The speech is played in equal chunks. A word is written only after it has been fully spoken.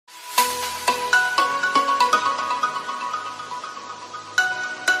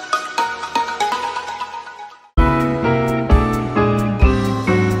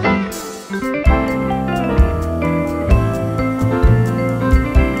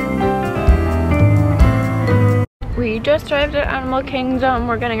just arrived at Animal Kingdom.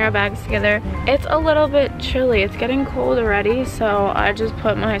 We're getting our bags together. It's a little bit chilly. It's getting cold already, so I just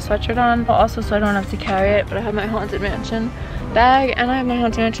put my sweatshirt on. Also, so I don't have to carry it, but I have my Haunted Mansion bag and I have my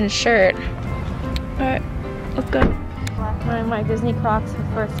Haunted Mansion shirt. Alright, let's go. I'm wearing my Disney Crocs for the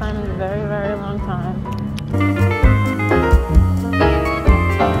first time in a very, very long time.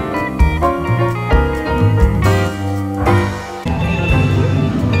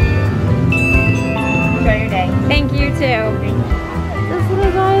 Thank you too. This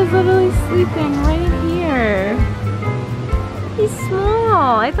little guy is literally sleeping right here. He's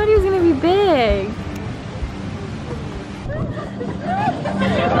small. I thought he was gonna be big.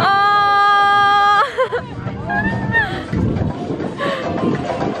 Oh!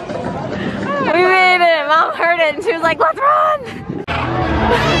 We made it. Mom heard it and she was like, let's run!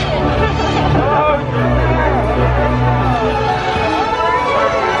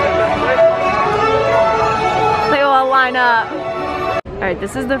 Line up. Alright,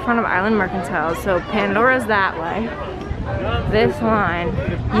 this is the front of Island Mercantile, so Pandora's that way. This line.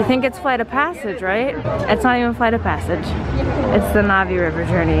 You think it's Flight of Passage, right? It's not even Flight of Passage. It's the Navi River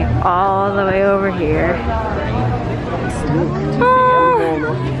journey all the way over here. Oh,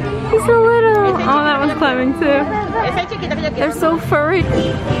 he's so little. Oh, that one's climbing too. They're so furry.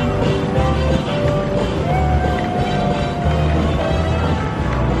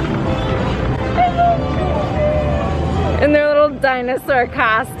 In their little dinosaur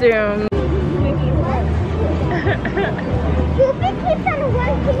costume.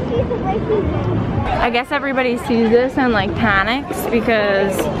 I guess everybody sees this and like panics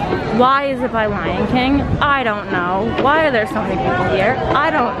because why is it by Lion King? I don't know. Why are there so many people here? I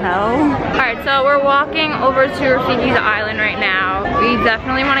don't know. Alright, so we're walking over to Rafiki's Island right now. We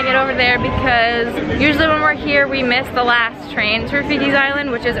definitely want to get over there because usually when we're here we miss the last train to Rafiki's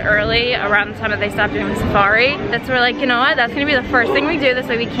Island, which is early, around the time that they stop doing the safari. That's where like, you know what, that's gonna be the first thing we do this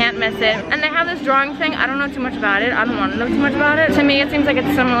way we can't miss it. And they have this drawing thing. I don't know too much about it. I don't want to know too much about it. To me it seems like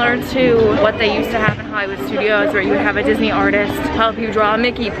it's similar to what they used to have in Hollywood Studios, where you would have a Disney artist help you draw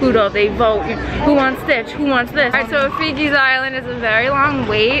Mickey, Pluto, they vote, who wants Stitch, who wants this. Alright, so Rafiki's Island is a very long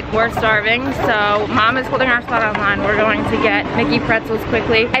wait. We're starving, so Mom is holding our spot online. We're going to get Mickey pretzels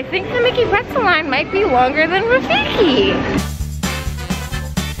quickly. I think the Mickey pretzel line might be longer than Rafiki.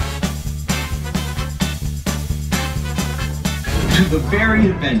 To the very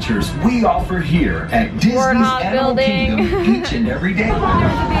adventures we offer here at Disney's Animal Kingdom each and every day. There's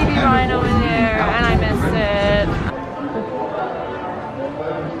a baby rhino in there, and I missed it.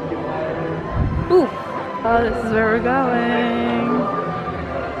 Ooh. Oh, this is where we're going.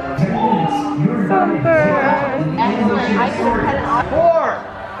 Thumper.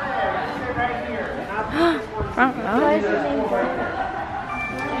 Front row.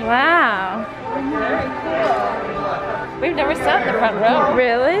 Wow. We've never sat in the front row.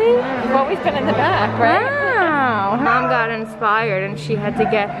 Really? We've always been in the back, right? Wow. Mom got inspired and she had to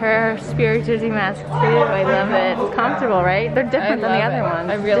get her Spirit Disney mask too. I love it. It's comfortable, right? They're different than the other ones.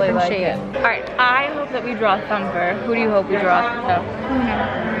 I really like it. Alright, I hope that we draw Thumper. Who do you hope we draw?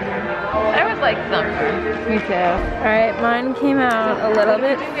 I would like Thumper. Me too. Alright, mine came out a little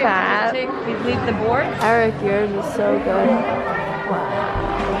bit fat. We leave the board. Eric, yours is so good. Wow.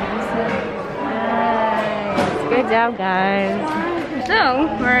 Good job, guys. So,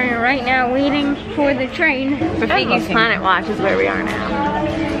 we're right now waiting for the train. Rafiki's Planet Watch is where we are now.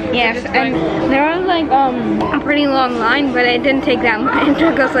 Yes, and there was like a pretty long line, but it didn't take that long. It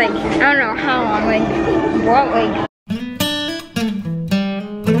took us like, I don't know how long, like, what, like.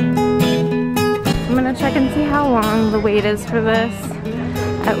 I'm gonna check and see how long the wait is for this.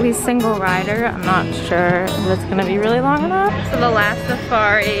 At least single rider. I'm not sure if it's gonna be really long enough. So the last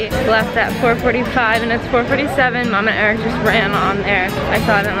safari left at 4:45 and it's 4:47. Mom and Eric just ran on there. I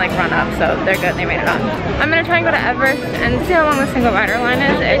saw them like run up, so they're good, they made it on. I'm gonna try and go to Everest and see how long the single rider line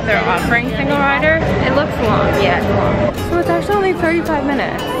is, if they're offering single rider. It looks long, yeah, it's long. So it's actually only 35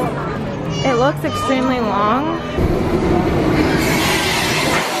 minutes. It looks extremely long.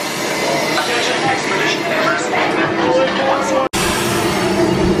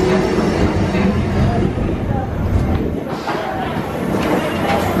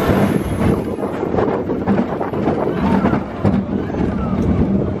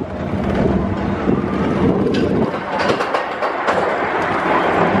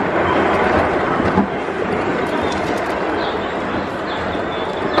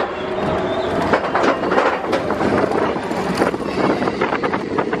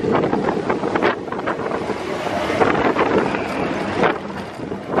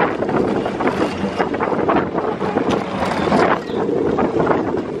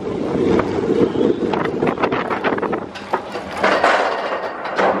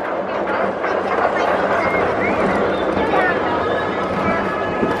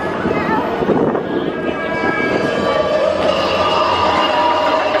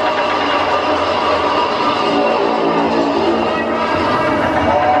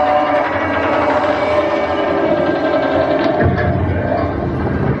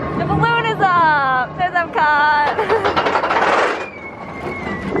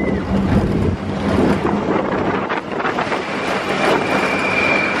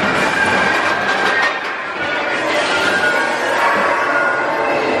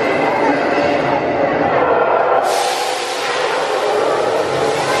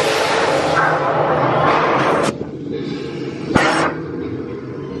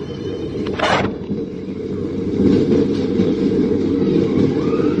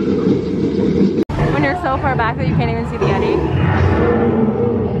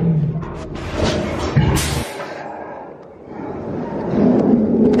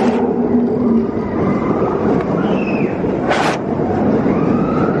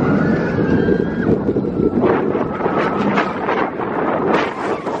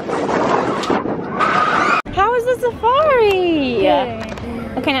 safari.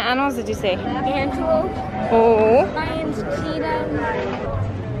 What kind of animals did you see? Antelope, Oh. lions,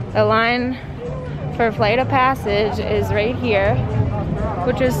 cheetahs. The line for Flight of Passage is right here,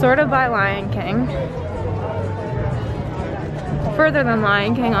 which is sort of by Lion King. Further than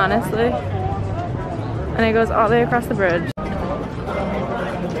Lion King, honestly. And it goes all the way across the bridge. All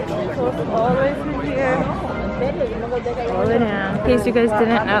the way through here. All the way down. In case you guys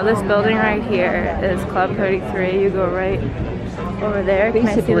didn't know, this building right here is Club 33. You go right over there. Can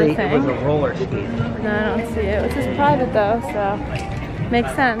I see the thing? It was a roller skate. No, I don't see it. This is private though, so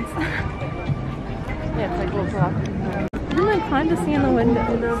makes sense. Yeah, it's like a little block. I'm like fine to see in the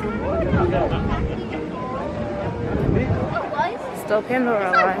windows. Still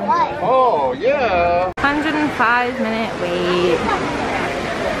Pandora line. Oh, yeah. 105-minute wait.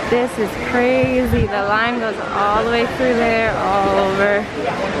 This is crazy. The line goes all the way through there, all over.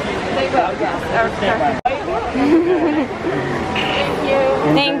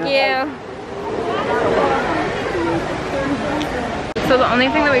 Thank you. So the only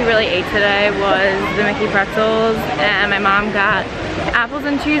thing that we really ate today was the Mickey pretzels, and my mom got apples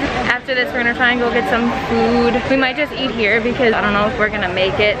and cheese. After this, we're gonna try and go get some food. We might just eat here because I don't know if we're gonna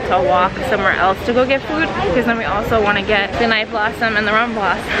make it to walk somewhere else to go get food, because then we also want to get the night blossom and the rum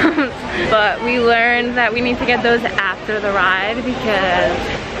blossoms. But we learned that we need to get those after the ride because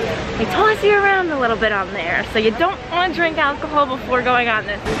they toss you around a little bit on there. So you don't want to drink alcohol before going on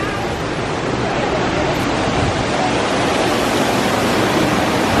this.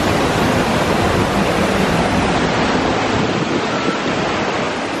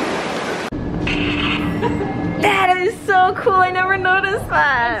 That is so cool. I never noticed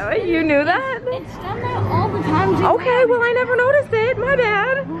that. You knew that? It's done that all the time. Okay, well I never noticed it. My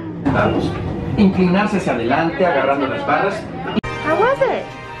bad. Inclinarse hacia adelante, agarrando las barras. How was it?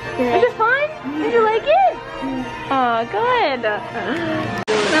 Was it fun? Did you like it? Oh, good.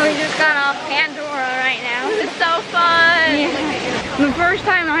 So we just got off Pandora right now. It's so fun. Yeah. The first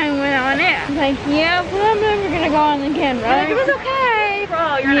time I went on it, I was like, yeah, but I'm never gonna go on again, right? It was okay.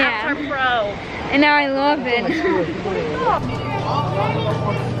 Pro, you're an Avatar pro. And now I love it.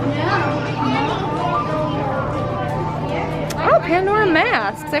 Oh, Pandora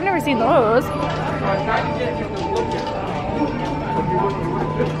masks. I've never seen those.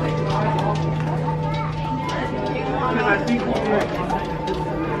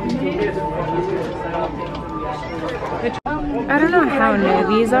 I don't know how new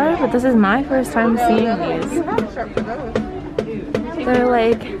these are, but this is my first time seeing these. They're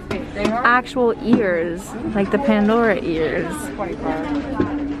like actual ears, like the Pandora ears.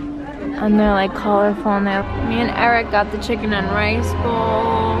 And they're like colorful now. Me and Eric got the chicken and rice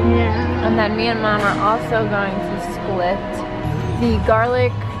bowl. Yeah. And then me and Mom are also going to split the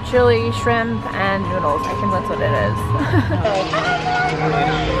garlic, chili, shrimp, and noodles. I think that's what it is.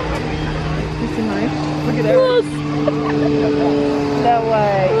 You see mine? Look at that. No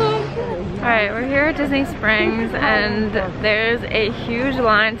way. Alright, we're here at Disney Springs and there's a huge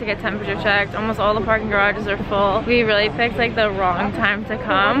line to get temperature checked. Almost all the parking garages are full. We really picked like the wrong time to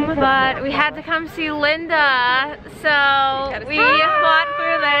come, but we had to come see Linda, so we fought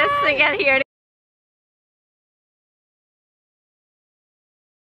through this to get here.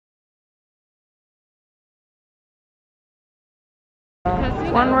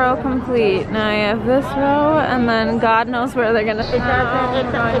 One row complete. Now you have this row, and then God knows where they're gonna go. We're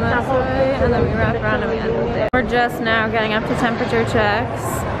going this way, and then we wrap around and we end up there. We're just now getting up to temperature checks.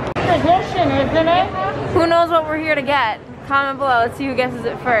 Tradition, isn't it? Who knows what we're here to get? Comment below. Let's see who guesses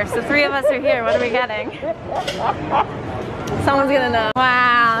it first. The three of us are here. What are we getting? Someone's gonna know.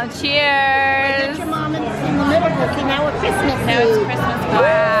 Wow! Cheers! Get your mom in the middle. See, now it's Christmas. Now it's Christmas.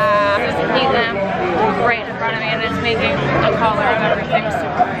 Wow! There's a heat lamp right in front of me, and it's making a color of everything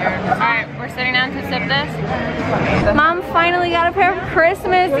super weird. Alright, we're sitting down to sip this. Mom finally got a pair of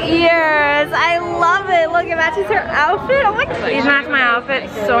Christmas ears. I love it. Look, it matches her outfit. Oh my god. These match my outfit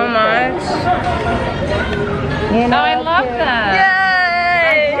so much. You know, Oh, I love that.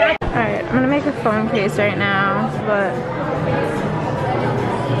 Yay! Alright, I'm gonna make a phone case right now, but...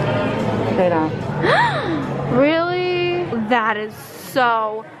 Really? That is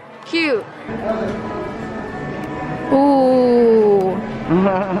so cute. Ooh.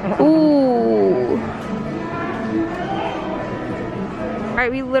 Ooh.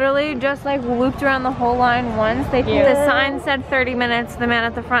 Alright, we literally just like looped around the whole line once. The sign said 30 minutes, the man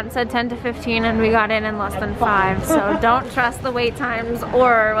at the front said 10 to 15, and we got in less than 5. So don't trust the wait times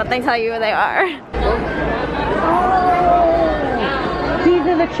or what they tell you they are. these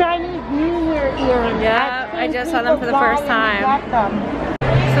are the Chinese New Year earrings. Yeah, I just saw them for the first time.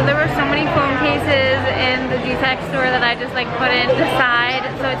 So there were so many phone cases in the G-Tech store that I just like couldn't decide.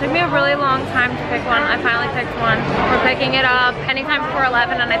 So it took me a really long time to pick one. I finally picked one. We're picking it up anytime before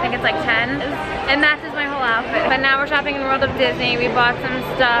 11 and I think it's like 10. It matches my whole outfit. But now we're shopping in World of Disney. We bought some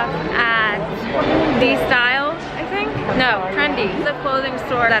stuff at D-Style, I think? No, Trendy. The clothing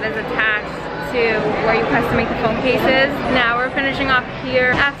store that is attached to where you custom make the phone cases. Now we're finishing off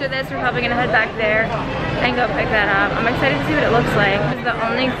here. After this, we're probably gonna head back there and go pick that up. I'm excited to see what it looks like. The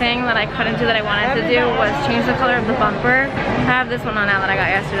only thing that I couldn't do that I wanted to do was change the color of the bumper. I have this one on now that I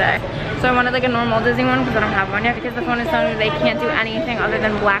got yesterday. So I wanted like a normal Disney one because I don't have one yet because the phone is telling me they can't do anything other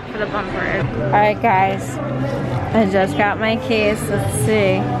than black for the bumper. All right, guys. I just got my case. Let's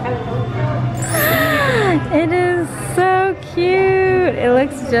see. It is so cute. It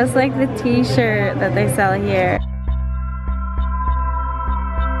looks just like the t-shirt that they sell here.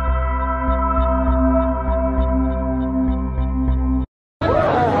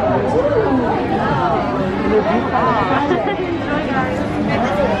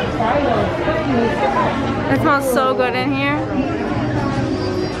 It smells so good in here.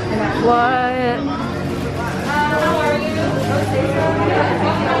 What?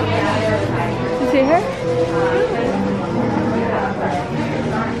 You see her?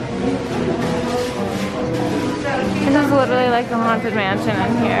 This is literally like the haunted mansion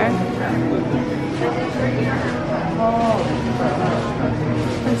in here.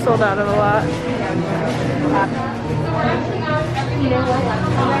 I'm sold out of a lot.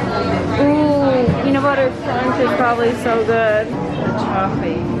 Ooh, peanut butter crunch is probably so good.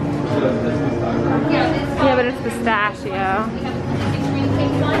 Yeah, but it's pistachio.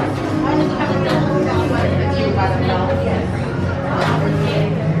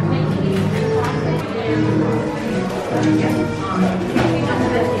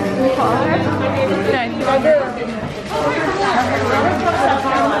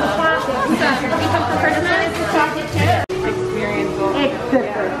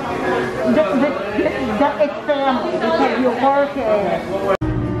 It's family because you work it.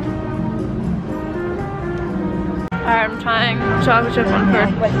 Alright, I'm trying chocolate chip one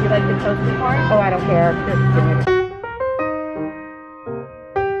first. What, you like the toasty part? Oh, I don't care.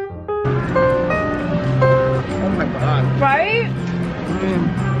 Oh my god. Right?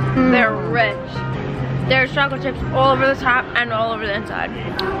 They're rich. There's chocolate chips all over the top and all over the inside.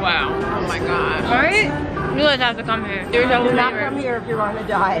 Wow. Oh my gosh. Right? You guys have to come here. There's no Do not come here if you're on a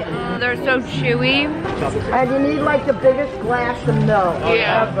diet. They're so chewy. And you need like the biggest glass of milk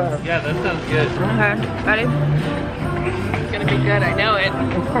ever. Yeah, that sounds good. Okay, ready? It's gonna be good, I know it.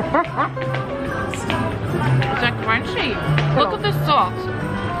 It's like crunchy. Look at the salt.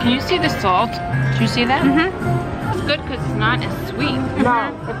 Can you see the salt? Do you see that? Mm-hmm. It's good because it's not as sweet.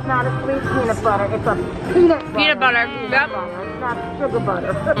 No, it's not a sweet peanut butter. It's a peanut butter. Peanut butter. Yep. It's not sugar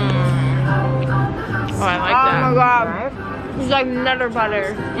butter. Oh, I like Oh that. my god. Right? It's like nutter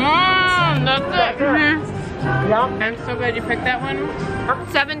butter. That's it. Mm-hmm. Yep. I'm so glad you picked that one.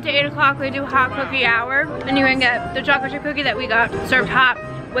 7 to 8 o'clock we do hot cookie hour. And you can get the chocolate chip cookie that we got served hot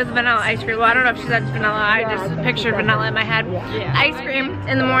with vanilla ice cream. Well, I don't know if she said vanilla. I just pictured vanilla in my head. Yeah. Ice cream.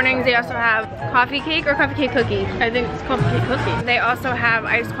 In the mornings they also have coffee cake or coffee cake cookie. I think it's called cookie. They also have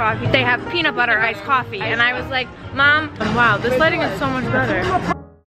iced coffee. They have peanut butter iced coffee. And I was like, Mom, wow, this lighting is so much better.